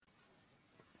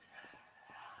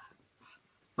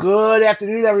Good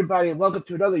afternoon, everybody, and welcome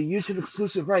to another YouTube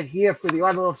exclusive right here for the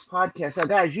Arnold's podcast. Now,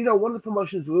 guys, one of the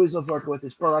promotions we always love working with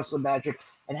is Pro Wrestling Magic.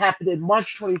 It happened in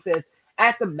March 25th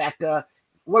at the Mecca,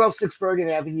 106 Bergen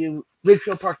Avenue,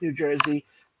 Ridgefield Park, New Jersey.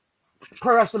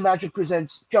 Pro Wrestling Magic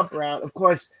presents Jump Around, of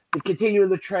course, the continuing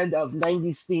the trend of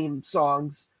 90s themed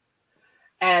songs.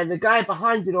 And the guy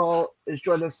behind it all is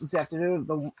joining us this afternoon,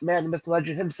 the man, the myth, the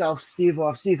legend himself, Steve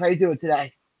Off. Steve, how you doing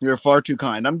today? You're far too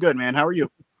kind. I'm good, man. How are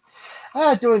you?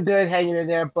 Doing good, hanging in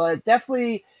there, but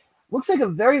definitely looks like a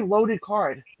very loaded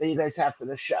card that you guys have for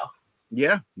this show.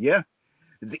 Yeah.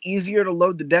 It's easier to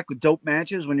load the deck with dope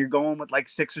matches when you're going with like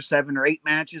 6 or 7 or 8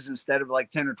 matches instead of like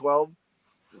 10 or 12.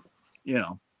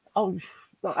 Oh,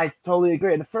 no, I totally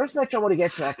agree. The first match I want to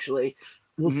get to, actually,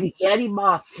 we'll see Danny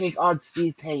Marchh take on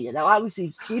Steve Pena. Now,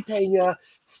 obviously, Steve Pena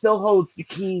still holds the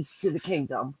keys to the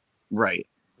kingdom. Right.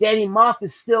 Danny Marchh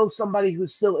is still somebody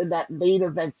who's still in that main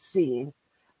event scene.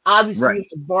 Obviously, Right.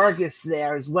 Vargas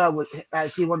there as well,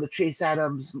 as he won the Chase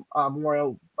Adams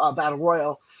Battle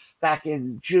Royal back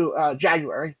in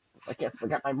January. I can't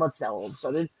forget my months now all of a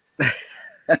sudden.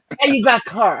 And you got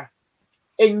Kerr.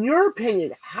 In your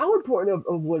opinion, how important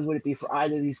of would it be for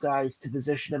either of these guys to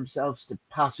position themselves to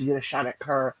possibly get a shot at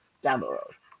Kerr down the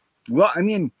road? Well, I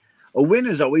mean, a win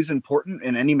is always important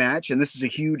in any match, and this is a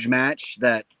huge match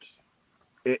that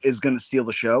is going to steal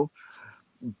the show.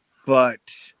 But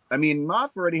I mean,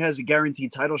 Moff already has a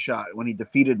guaranteed title shot when he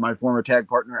defeated my former tag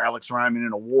partner, Alex Ryman,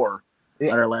 in a war at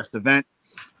our last event.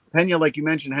 Pena, like you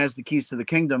mentioned, has the keys to the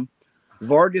kingdom.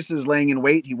 Vargas is laying in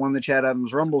wait. He won the Chad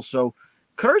Adams Rumble. So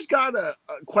Kerr's got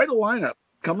quite a lineup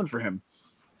coming for him.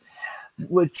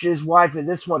 Which is why for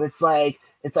this one, it's like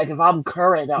if I'm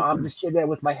Kerr right now, I'm just sitting there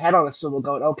with my head on a swivel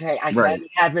going, okay, I can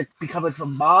have it be coming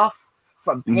from Moff,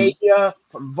 from Pena,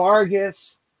 from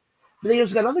Vargas. But then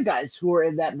you've got other guys who are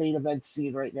in that main event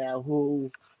scene right now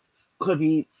who could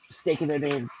be staking their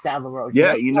name down the road.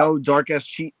 Yeah, Dark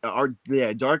STG,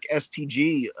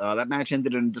 that match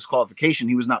ended in disqualification.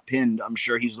 He was not pinned. I'm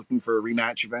sure he's looking for a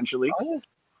rematch eventually. Oh,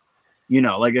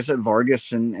 yeah. Like I said,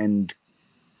 Vargas and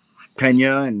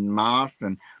Pena and Moff,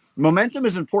 and momentum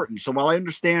is important. So while I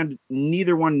understand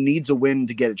neither one needs a win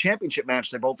to get a championship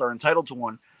match, they both are entitled to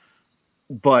one.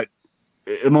 But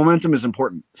momentum is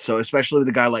important. So especially with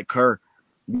a guy like Kerr,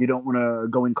 you don't want to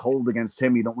go in cold against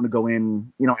him. You don't want to go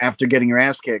in, after getting your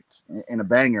ass kicked in a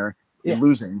banger,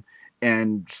 losing,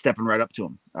 and stepping right up to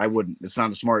him. I wouldn't. It's not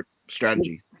a smart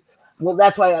strategy. Well,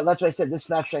 that's why I said this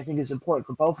match I think is important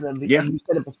for both of them because you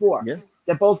said it before. Yeah.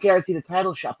 They're both guaranteed a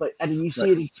title shot, but I mean you see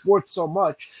it in sports so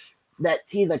much that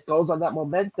team that goes on that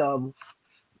momentum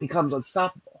becomes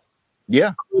unstoppable.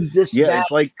 Yeah.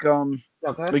 It's like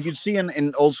okay. Like you'd see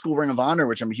in old school Ring of Honor,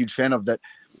 which I'm a huge fan of, that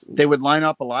they would line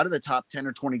up a lot of the top 10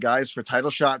 or 20 guys for title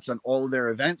shots on all of their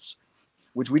events,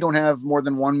 which we don't have more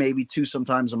than one, maybe two,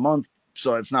 sometimes a month.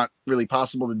 So it's not really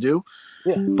possible to do.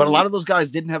 Yeah. But a lot of those guys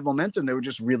didn't have momentum. They were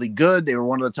just really good. They were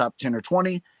one of the top 10 or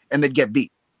 20, and they'd get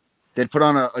beat. They'd put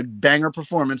on a banger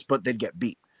performance, but they'd get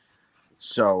beat.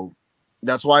 So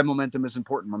that's why momentum is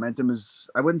important. Momentum is,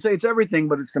 I wouldn't say it's everything,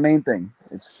 but it's the main thing.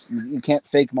 You can't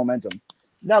fake momentum.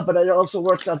 No, but it also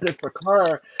works out good for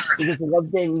Kerr because the one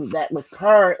thing that with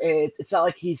Kerr, it's not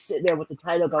like he's sitting there with the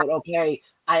title going, okay,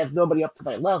 I have nobody up to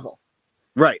my level.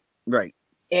 Right.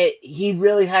 He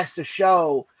really has to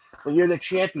show when you're the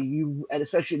champion, and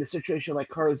especially in a situation like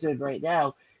Kerr is in right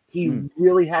now, he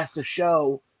really has to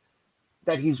show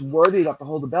that he's worthy enough to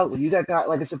hold the belt. When you got guys,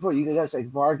 like I said before, you got guys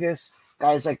like Vargas,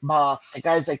 guys like Moff, and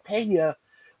guys like Pena,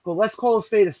 well, let's call a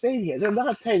spade here. They're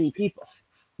not tiny people.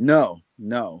 No.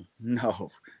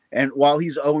 And while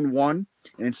he's 0-1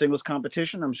 in singles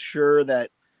competition, I'm sure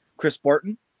that Chris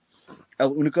Barton,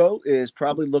 El Unico, is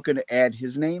probably looking to add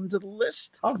his name to the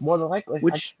list. Oh, more than likely.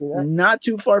 Which, not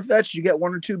too far-fetched. You get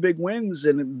 1 or 2 big wins,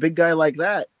 and a big guy like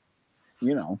that,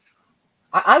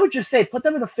 I would just say put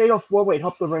them in a fatal 4-way and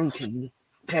hope the ring can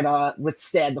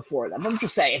withstand the 4 of them. I'm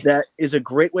just saying. That is a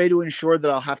great way to ensure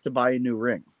that I'll have to buy a new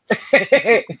ring.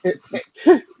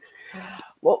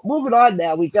 Well, moving on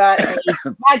now, we got a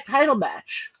tag title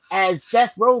match as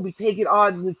Death Row will be taking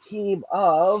on the team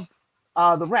of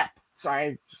the Rep. Sorry,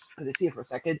 I just couldn't see it for a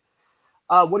second.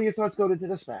 What are your thoughts going into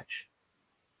this match?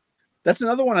 That's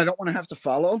another one I don't want to have to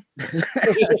follow.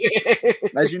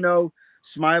 As you know,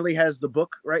 Smiley has the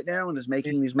book right now and is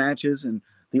making these matches in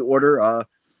the order.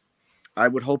 I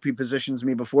would hope he positions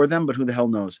me before them, but who the hell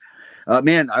knows?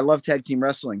 Man, I love tag team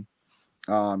wrestling.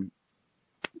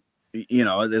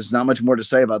 There's not much more to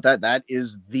say about that. That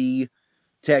is the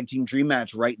tag team dream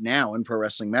match right now in Pro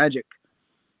Wrestling Magic.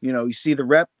 You see the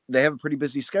Rep, they have a pretty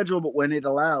busy schedule, but when it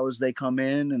allows, they come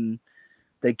in and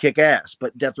they kick ass.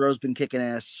 But Death Row's been kicking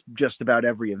ass just about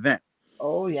every event.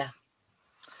 Oh yeah.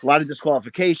 A lot of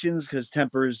disqualifications because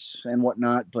tempers and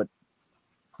whatnot, but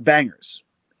bangers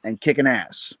and kicking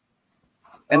ass.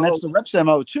 And Oh, that's the reps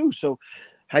MO too. So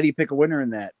how do you pick a winner in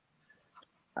that?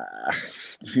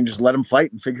 You can just let them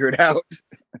fight and figure it out.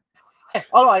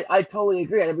 oh, I totally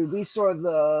agree. I mean, we saw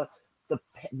the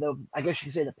I guess you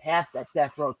could say the path that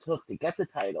Death Row took to get the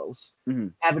titles,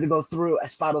 having to go through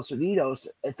Espados Unidos.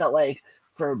 It felt like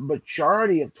for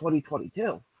majority of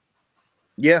 2022.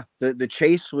 Yeah, the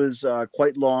chase was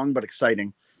quite long but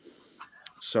exciting.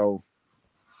 So,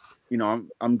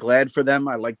 I'm glad for them.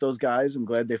 I like those guys. I'm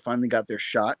glad they finally got their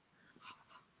shot.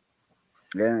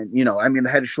 And they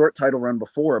had a short title run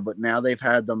before, but now they've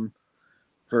had them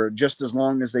for just as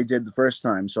long as they did the first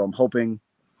time. So I'm hoping,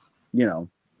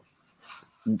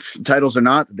 titles or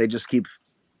not, they just keep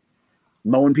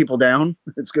mowing people down.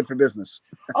 It's good for business.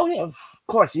 Oh yeah, of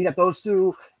course. You got those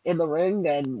two in the ring,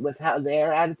 and with how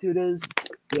their attitude is,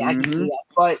 yeah, I can see that.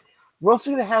 But we're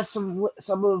also going to have some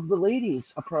of the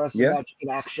ladies of Pro Wrestling Magic in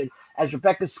action, as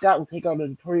Rebecca Scott will take on the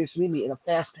Notorious Mimi in a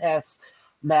fast pass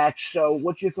match. So,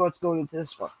 what's your thoughts going into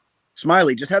this one?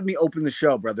 Smiley, just have me open the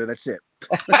show, brother. That's it.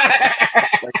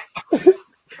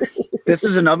 This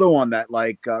is another one that,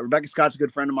 Rebecca Scott's a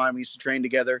good friend of mine. We used to train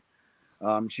together.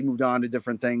 She moved on to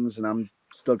different things, and I'm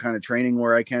still kind of training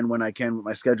where I can, when I can with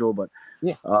my schedule. But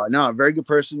no, a very good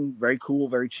person, very cool,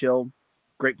 very chill,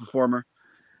 great performer.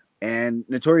 And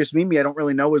Notorious Mimi, I don't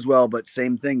really know as well, but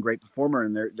same thing, great performer.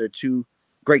 And they're two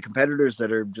great competitors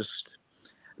that are just,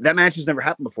 that match has never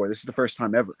happened before. This is the first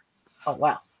time ever. Oh,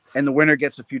 wow. And the winner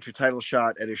gets a future title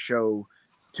shot at a show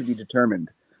to be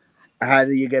determined. How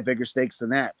do you get bigger stakes than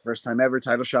that? First time ever,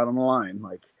 title shot on the line.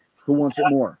 Like, who wants it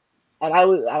more? And I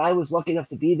was lucky enough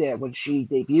to be there when she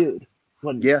debuted.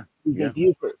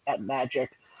 Debuted at Magic.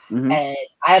 And I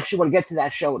actually want to get to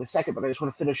that show in a second, but I just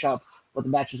want to finish up with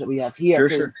the matches that we have here.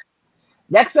 Sure.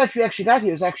 Next match we actually got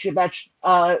here is actually a match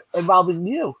involving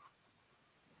you.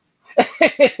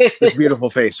 This beautiful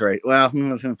face, right? Well,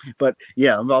 but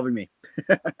yeah, involving me.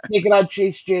 Taking on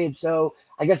Chase James. So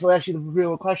I guess I'll ask you the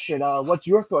real question. What's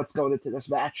your thoughts going into this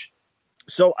match?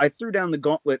 So I threw down the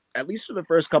gauntlet, at least for the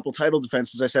first couple title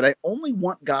defenses. I said, I only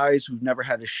want guys who've never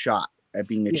had a shot at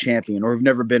being a champion or have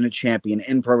never been a champion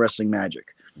in Pro Wrestling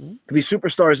Magic. Could be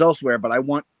superstars elsewhere, but I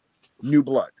want new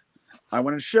blood. I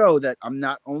want to show that I'm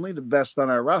not only the best on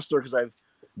our roster, because I've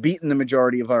beaten the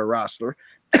majority of our roster,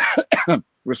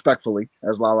 respectfully,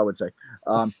 as Lala would say.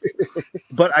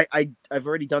 But I've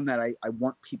already done that. I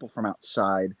want people from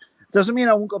outside. Doesn't mean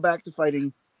I won't go back to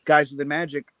fighting guys with the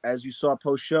Magic. As you saw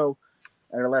post-show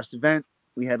at our last event,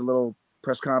 we had a little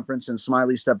press conference and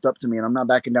Smiley stepped up to me, and I'm not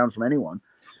backing down from anyone.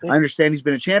 I understand he's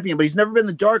been a champion, but he's never been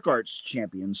the Dark Arts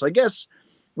champion. So I guess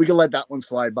we can let that one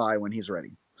slide by when he's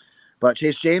ready. But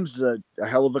Chase James is a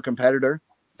hell of a competitor.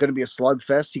 Going to be a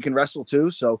slugfest. He can wrestle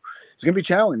too, so it's going to be a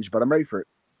challenge, but I'm ready for it.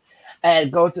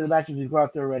 And going through the matches we've gone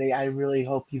through already, I really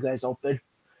hope you guys open,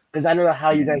 because I don't know how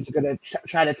you guys are going to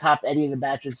try to top any of the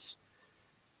matches.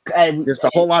 And just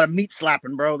a whole lot of meat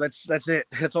slapping, bro. That's it.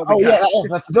 That's all we got. Yeah,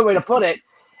 that's a good way to put it.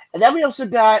 And then we also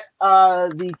got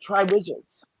the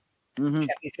Tri-Wizards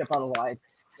championship on the line,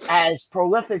 as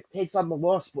Prolific takes on the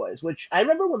Lost Boys, which I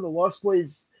remember when the Lost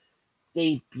Boys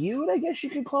debuted, I guess you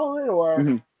could call it,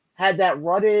 or had that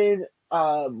run in.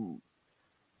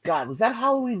 God, was that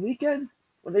Halloween weekend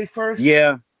when they first?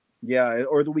 Yeah,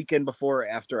 or the weekend before or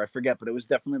after, I forget, but it was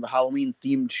definitely the Halloween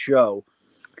themed show.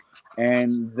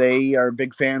 And they are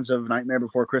big fans of Nightmare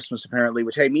Before Christmas, apparently.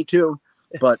 Which, hey, me too.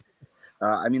 But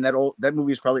I mean, that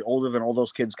movie is probably older than all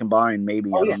those kids combined.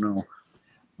 Maybe I don't know.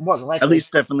 More than likely. At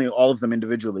least, definitely all of them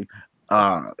individually.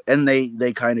 And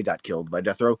they kind of got killed by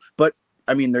Death Row, but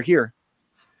I mean, they're here.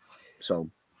 So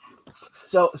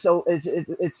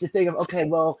it's the thing of, okay,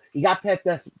 well, you got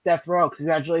past Death Row.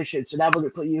 Congratulations. So now we're going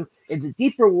to put you into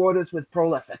deeper waters with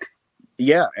Prolific.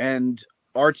 Yeah, and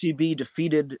RTB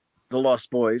defeated the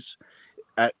Lost Boys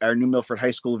at our New Milford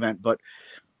High School event, but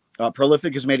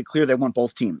Prolific has made it clear they want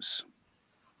both teams.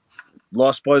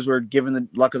 Lost Boys were given the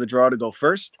luck of the draw to go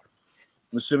first.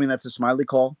 I'm assuming that's a Smiley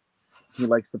call. He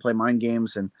likes to play mind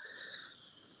games, and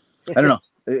I don't know.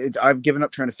 I've given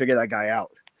up trying to figure that guy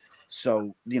out.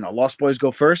 So, Lost Boys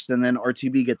go first, and then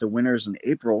RTB get the winners in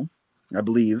April, I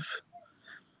believe.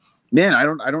 Man, I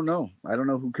don't know. I don't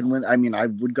know who can win. I mean, I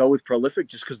would go with Prolific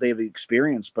just because they have the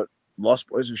experience, but Lost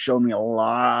Boys have shown me a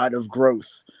lot of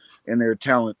growth in their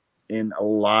talent in a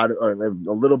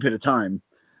little bit of time.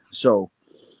 So,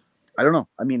 I don't know.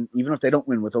 I mean, even if they don't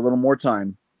win with a little more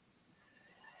time,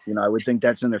 I would think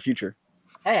that's in their future.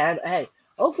 Hey,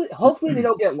 hopefully they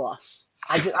don't get lost.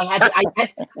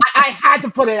 I had to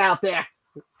put it out there.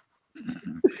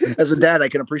 As a dad, I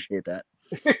can appreciate that.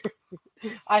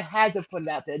 I had to put it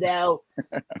out there. Now,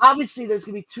 obviously, there's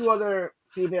going to be two other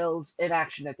females in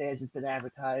action that day hasn't been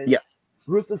advertised. Yeah.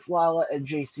 Ruthless Lala and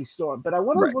JC Storm. But I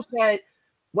want to look at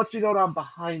what's been going on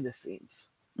behind the scenes.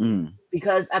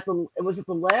 Because was it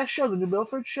the last show, the New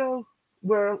Milford show,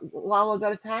 where Lala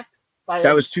got attacked?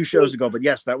 That was 2 shows ago, but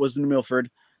yes, that was in New Milford.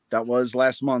 That was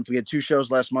last month. We had 2 shows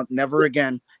last month. Never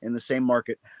again in the same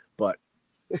market. But,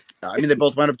 I mean, they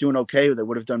both wound up doing okay. They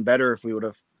would have done better if we would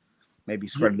have maybe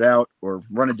spread it out or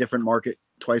run a different market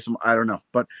twice. I don't know.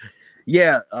 But,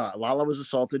 yeah, Lala was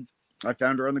assaulted. I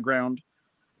found her on the ground.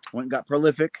 Went and got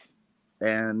prolific.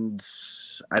 And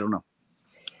I don't know.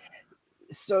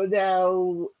 So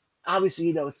now, obviously,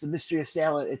 it's the mystery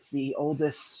assailant. It's the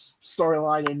oldest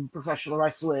storyline in professional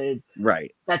wrestling.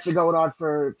 Right. That's been going on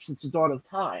since the dawn of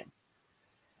time.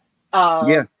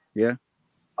 Yeah.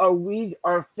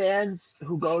 Are fans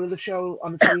who go to the show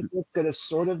on the 25th going to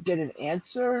sort of get an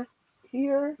answer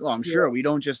here? Well, I'm sure we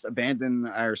don't just abandon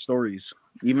our stories,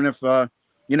 even if and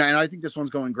I think this one's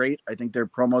going great. I think their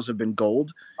promos have been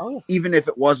gold. Oh, yeah. Even if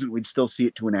it wasn't, we'd still see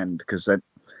it to an end because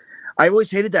I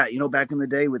always hated that, back in the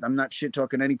day I'm not shit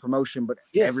talking any promotion, but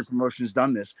every promotion has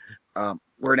done this,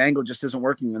 where an angle just isn't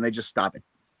working and they just stop it.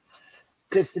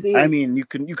 Because I mean, you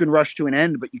can rush to an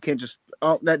end, but you can't just,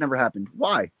 that never happened.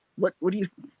 Why? What do you,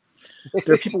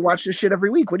 there are people watch this shit every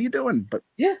week. What are you doing? But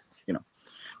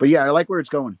but yeah, I like where it's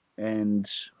going and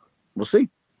we'll see.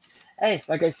 Hey,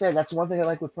 like I said, that's one thing I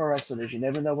like with pro wrestling is you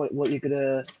never know what you're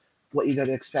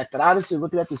gonna expect. But honestly,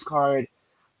 looking at this card,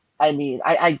 I mean,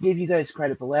 I give you guys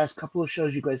credit. The last couple of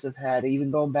shows you guys have had,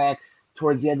 even going back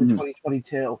towards the end of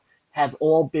 2022, have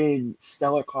all been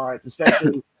stellar cards,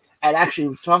 especially, and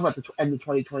actually, talking about the end of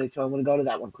 2022, I'm going to go to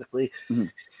that one quickly.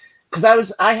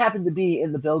 Because I happened to be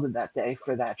in the building that day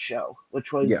for that show,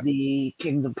 which was the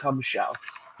Kingdom Come show.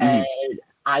 And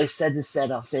I've said this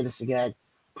then, I'll say this again,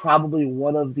 probably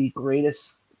one of the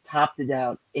greatest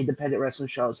top-to-down independent wrestling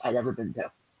shows I'd ever been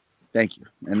to. Thank you.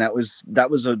 And that was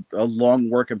a long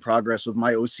work in progress with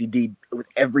my OCD with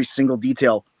every single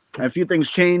detail. And a few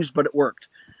things changed, but it worked.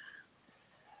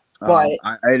 But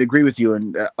I'd agree with you.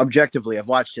 And objectively, I've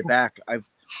watched it back. I've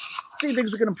seen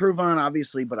things we can improve on,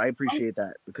 obviously, but I appreciate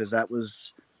that because that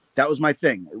was my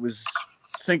thing. It was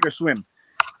sink or swim.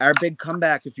 Our big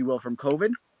comeback, if you will, from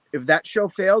COVID. If that show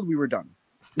failed, we were done.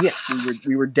 Yeah.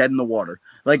 We were dead in the water.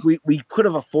 Like we could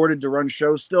have afforded to run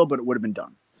shows still, but it would have been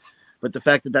done. But the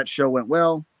fact that show went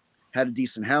well, had a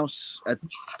decent house at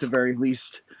the very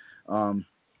least,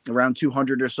 around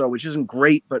 200 or so, which isn't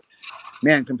great, but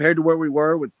man, compared to where we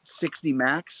were with 60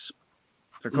 max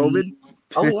for COVID,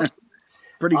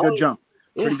 pretty good jump.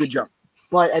 Pretty good jump.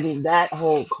 But I mean, that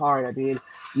whole card, I mean,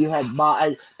 you had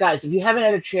guys, if you haven't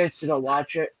had a chance to go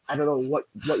watch it, I don't know what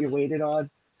you're waiting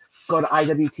on. Go to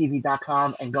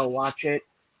iwtv.com and go watch it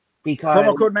because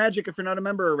promo code magic if you're not a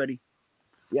member already.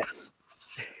 Yeah.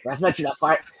 I've mentioned that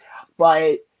part,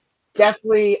 but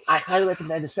definitely I highly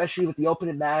recommend, especially with the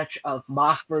opening match of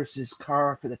Marchh versus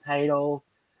Kerr for the title.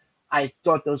 I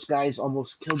thought those guys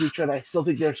almost killed each other. I still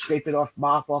think they're scraping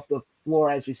Marchh off the floor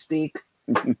as we speak.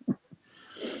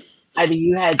 I mean,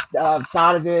 you had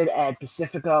Donovan and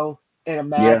Pacifico in a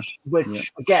match,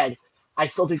 which again, I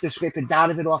still think they're scraping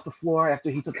Donovan off the floor after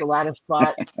he took the ladder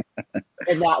spot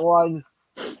in that one.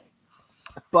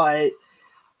 But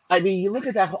I mean, you look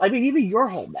at that. I mean, even your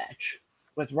whole match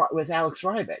with Alex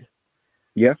Ryman.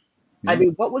 Yeah. I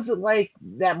mean, what was it like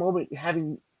that moment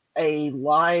having a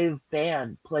live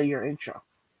band play your intro?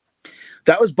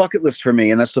 That was bucket list for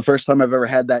me, and that's the first time I've ever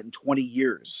had that in 20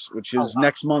 years, which is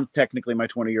next month, technically my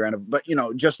 20-year anniversary,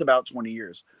 but just about 20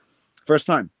 years. First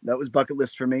time. That was bucket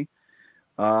list for me.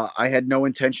 I had no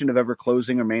intention of ever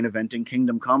closing or main eventing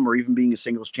Kingdom Come or even being a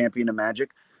singles champion of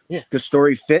Magic. Yeah. The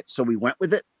story fit, so we went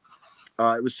with it.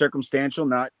 It was circumstantial,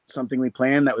 not something we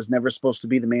planned. That was never supposed to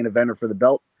be the main eventer for the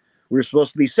belt. We were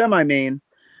supposed to be semi-main,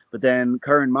 but then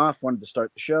Kerr and Marchh wanted to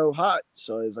start the show hot.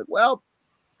 So I was like, well,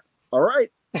 all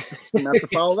right. I'm going to have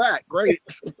to follow that. Great.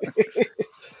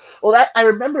 Well, I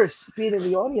remember being in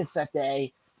the audience that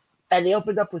day, and they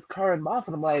opened up with Kerr and Marchh,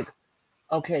 and I'm like,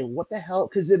 okay, what the hell?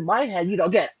 Because in my head,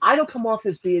 again, I don't come off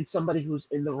as being somebody who's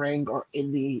in the ring or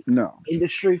in the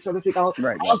industry, so to speak. I'll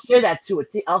say that to it.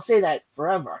 I'll say that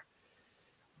forever.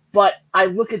 But I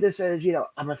look at this as,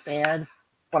 I'm a fan,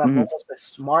 but I'm almost a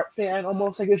smart fan,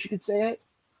 almost, I guess you could say it.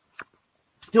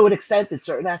 To an extent in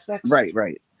certain aspects. Right.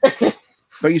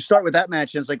 But you start with that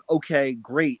match, and it's like, okay,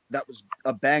 great. That was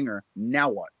a banger. Now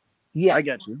what? Yeah. I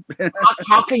get you.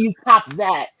 How can you top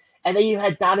that? And then you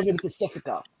had Donovan and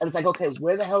Pacifico. And it's like, okay,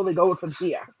 where the hell are they going from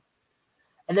here?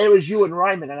 And then it was you and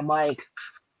Ryman, and I'm like,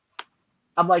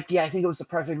 yeah, I think it was the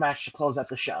perfect match to close out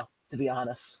the show, to be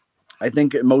honest. I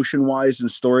think emotion wise and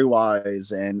story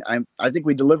wise, and I think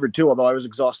we delivered too. Although I was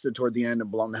exhausted toward the end and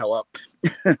blown the hell up.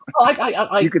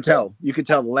 You could tell. You could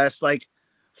tell. The last like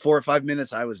 4 or 5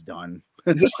 minutes, I was done.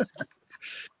 Yeah.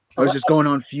 I was just going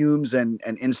on fumes and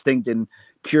instinct and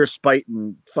pure spite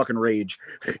and fucking rage.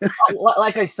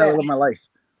 Like I said, I live my life.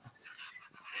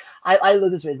 I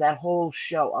look this way. That whole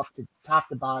show, up to top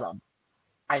to bottom,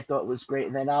 I thought was great.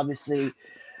 And then obviously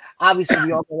we all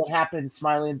know what happened.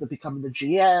 Smiley ended up becoming the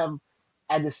GM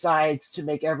and decides to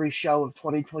make every show of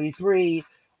 2023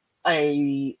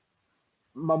 a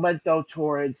memento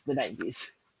towards the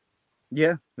 90s.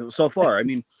 Yeah, so far. I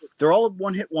mean, they're all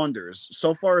one-hit wonders.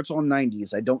 So far, it's all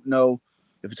 90s. I don't know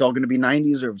if it's all going to be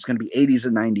 90s or if it's going to be 80s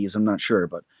and 90s. I'm not sure.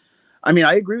 But, I mean,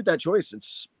 I agree with that choice.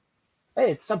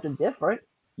 It's something different.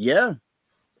 Yeah.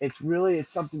 It's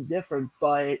something different.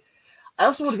 But I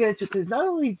also want to get into, because not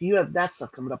only do you have that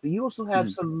stuff coming up, but you also have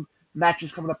some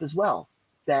matches coming up as well.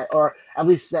 Or at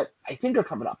least that I think are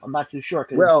coming up. I'm not too sure.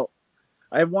 Well,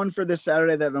 I have one for this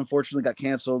Saturday that unfortunately got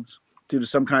canceled due to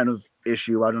some kind of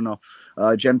issue. I don't know.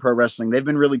 Gen Pro Wrestling. They've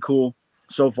been really cool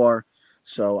so far.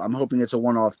 So I'm hoping it's a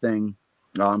one-off thing.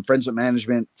 I'm friends with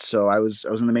management. So I was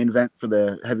in the main event for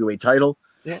the heavyweight title.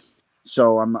 Yeah.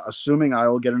 So I'm assuming I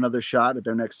will get another shot at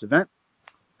their next event.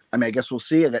 I mean, I guess we'll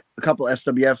see. I got a couple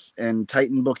SWF and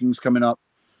Titan bookings coming up,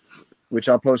 which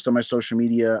I'll post on my social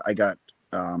media. I got,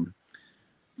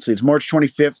 it's March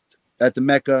 25th at the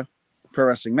Mecca, Pro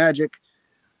Wrestling Magic.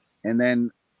 And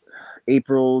then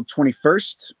April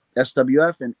 21st,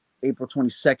 SWF, and April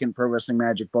 22nd, Pro Wrestling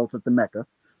Magic, both at the Mecca,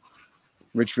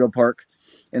 Richfield Park.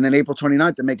 And then April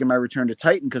 29th, I'm making my return to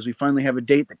Titan because we finally have a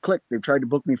date that clicked. They've tried to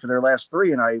book me for their last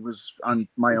 3, and I was on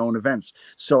my own events.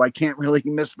 So I can't really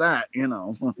miss that, you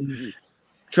know.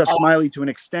 Trust Smiley to an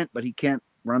extent, but he can't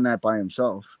run that by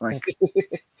himself. Like,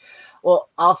 well,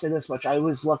 I'll say this much. I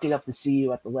was lucky enough to see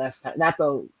you at the last time, not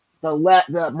the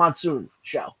Monsoon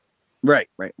show. Right.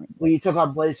 When you took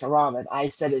on Blaze Haram, and I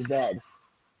said it then,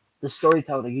 the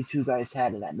storytelling you two guys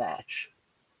had in that match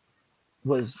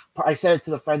I said it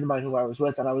to the friend of mine who I was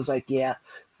with, and I was like, yeah,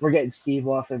 we're getting Steve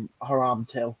off and Haram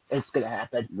too. It's going to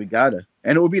happen. We got to.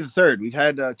 And it will be the third. We've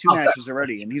had 2 matches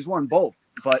already, and he's won both.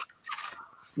 But,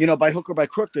 you know, by hook or by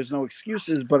crook, there's no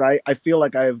excuses, but I feel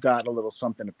like I have got a little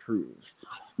something to prove.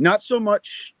 Not so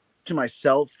much to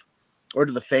myself or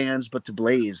to the fans, but to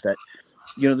Blaze that,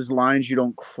 you know, there's lines you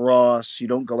don't cross. You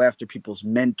don't go after people's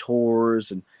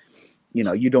mentors, and, you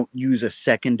know, you don't use a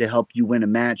second to help you win a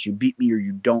match. You beat me or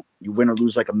you don't. You win or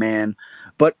lose like a man.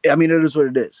 But, I mean, it is what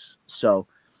it is. So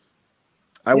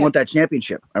I want that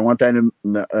championship. I want that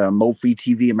Mofi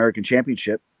TV American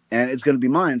Championship, and it's going to be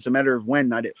mine. It's a matter of when,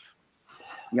 not if.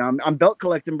 Yeah, I'm belt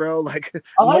collecting, bro. Like,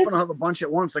 I'm hoping to have a bunch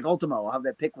at once, like Ultimo. I'll have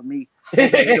that pick with me.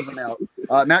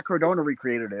 Matt Cardona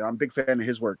recreated it. I'm a big fan of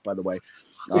his work, by the way.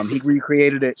 He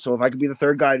recreated it. So if I could be the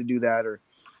third guy to do that, or,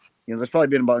 you know, there's probably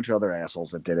been a bunch of other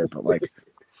assholes that did it, but like,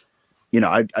 you know,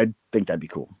 I think that'd be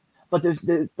cool. But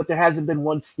there hasn't been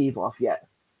one Steve off yet.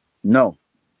 No,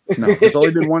 there's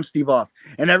only been one Steve off,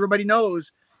 and everybody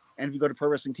knows. And if you go to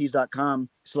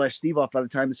ProWrestlingTees.com/Steve off, by the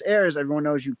time this airs, everyone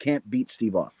knows you can't beat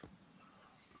Steve off.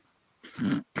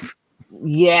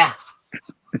 Yeah.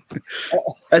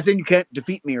 As in, you can't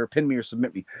defeat me or pin me or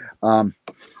submit me.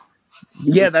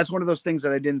 Yeah, that's one of those things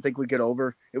that I didn't think we'd get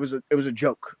over. It was a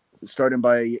joke, starting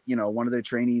by, you know, one of the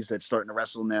trainees that's starting to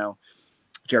wrestle now,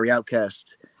 Jerry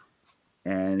Outcast,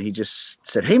 and he just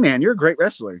said, "Hey man, you're a great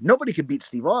wrestler. Nobody could beat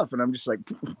Steve off." And I'm just like,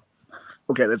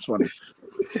 okay, that's funny.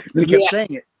 And he kept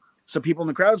saying it, so people in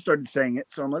the crowd started saying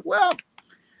it. So I'm like, well,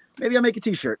 maybe I'll make a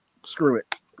T-shirt. Screw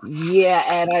it.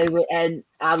 Yeah, and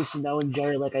obviously knowing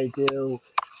Jerry like I do,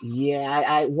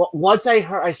 yeah, once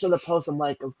I saw the post, I'm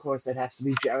like, of course it has to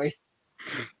be Jerry.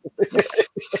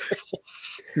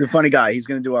 He's a funny guy. He's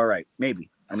going to do all right.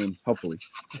 Maybe. I mean, hopefully.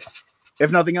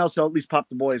 If nothing else, he'll at least pop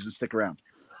the boys and stick around.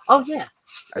 Oh yeah,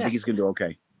 I think he's going to do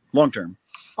okay long term.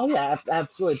 Oh yeah,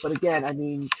 absolutely. But again, I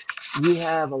mean, you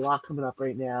have a lot coming up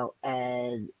right now,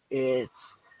 and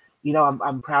it's, you know,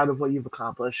 I'm proud of what you've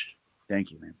accomplished.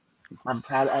 Thank you, man. I'm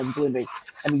proud, and believe me,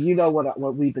 I mean, you know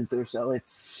what we've been through, so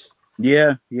it's...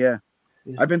 Yeah.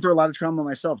 I've been through a lot of trauma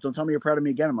myself. Don't tell me you're proud of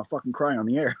me again. I'm gonna fucking cry on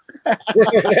the air.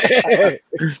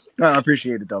 No, I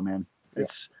appreciate it though, man.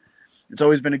 It's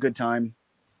always been a good time.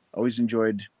 Always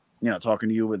enjoyed, you know, talking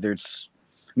to you, whether it's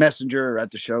Messenger or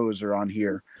at the shows or on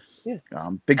here. Yeah.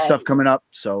 Big stuff coming up,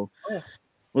 so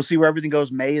we'll see where everything goes.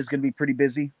 May is gonna be pretty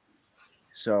busy,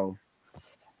 so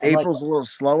April's a little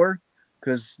slower,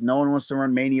 because no one wants to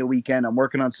run Mania weekend. I'm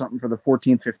working on something for the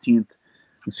 14th, 15th.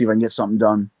 and see if I can get something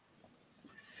done.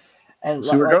 And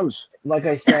See where it goes. Like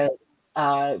I said,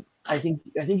 I think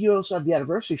you also have the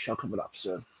anniversary show coming up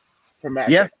soon for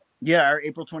Magic. Yeah, our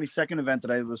April 22nd event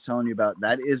that I was telling you about,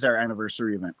 that is our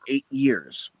anniversary event. 8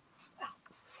 years.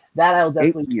 That I'll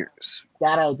definitely 8 years.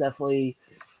 That I'll definitely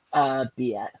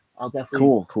be at. I'll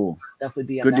definitely cool. Definitely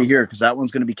be at. Good to hear, because that one's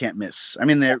going to be can't miss. I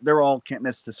mean, they're all can't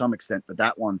miss to some extent, but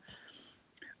that one,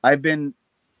 I've been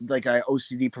like I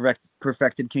OCD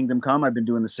perfected Kingdom Come. I've been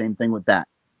doing the same thing with that,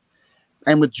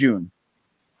 and with June.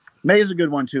 May is a good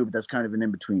one too, but that's kind of an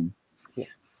in between. Yeah,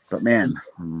 but man,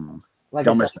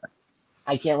 don't miss that.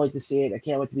 I can't wait to see it. I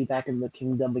can't wait to be back in the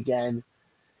Kingdom again.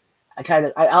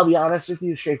 I'll be honest with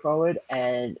you, straightforward,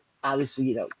 and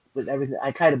obviously, with everything,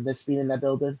 I kind of miss being in that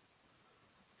building.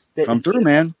 Come through,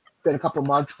 man. It's been a couple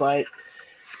months, but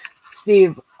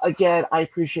Steve, again, I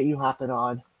appreciate you hopping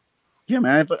on. Yeah,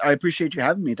 man, I appreciate you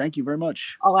having me. Thank you very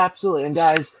much. Oh, absolutely. And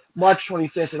guys, March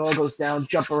 25th, it all goes down.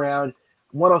 Jump around,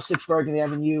 106 Burgundy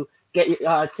Avenue. Get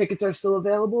your tickets are still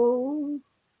available.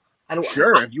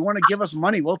 Sure, if you want to give us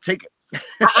money, we'll take it.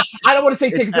 I don't want to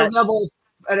say tickets are available.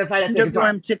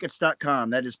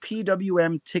 PWMtickets.com. That is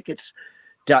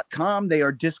PWMtickets.com. They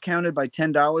are discounted by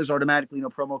 $10 automatically, no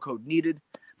promo code needed.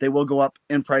 They will go up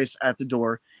in price at the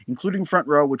door, including front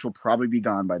row, which will probably be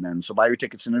gone by then. So buy your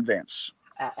tickets in advance.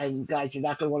 And guys, you're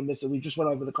not going to want to miss it. We just went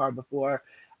over the card before.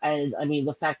 And I mean,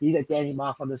 the fact that you got Danny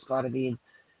Moff on this card, I mean,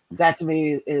 that to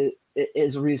me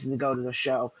is a reason to go to the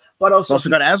show. But also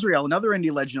got Azrael, another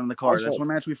indie legend on the card. That's one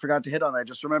match we forgot to hit on. I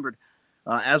just remembered.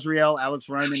 Azrael, Alex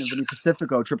Ryman, and Vinny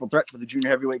Pacifico, triple threat for the Junior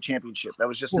Heavyweight Championship. That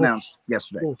was just announced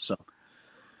yesterday. So,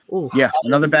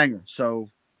 another banger. So,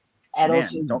 and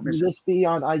also, don't miss this be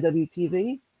on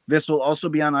IWTV? This will also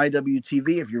be on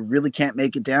IWTV if you really can't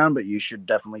make it down, but you should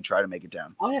definitely try to make it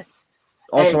down. Oh, yeah.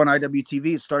 Also on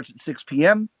IWTV, it starts at 6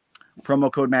 p.m.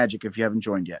 Promo code MAGIC if you haven't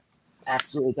joined yet.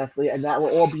 Absolutely, definitely. And that will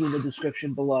all be in the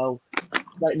description below,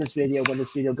 right in this video when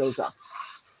this video goes up.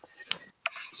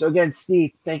 So again,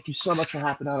 Steve, thank you so much for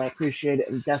hopping on. I appreciate it.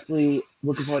 And definitely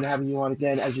looking forward to having you on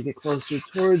again as you get closer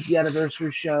towards the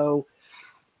anniversary show.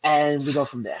 And we go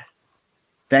from there.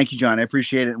 Thank you, John. I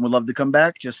appreciate it. And we'd love to come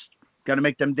back. Just got to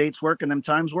make them dates work and them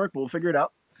times work. We'll figure it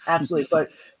out. Absolutely.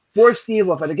 But for Steve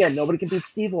Wolf, and again, nobody can beat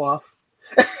Steve Wolf.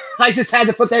 I just had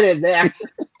to put that in there.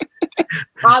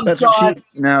 I'm John.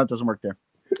 No, it doesn't work there.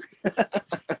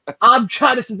 I'm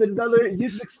John. This has been another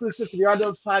YouTube exclusive for the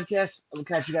Unknowns podcast. And we'll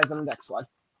catch you guys on the next one.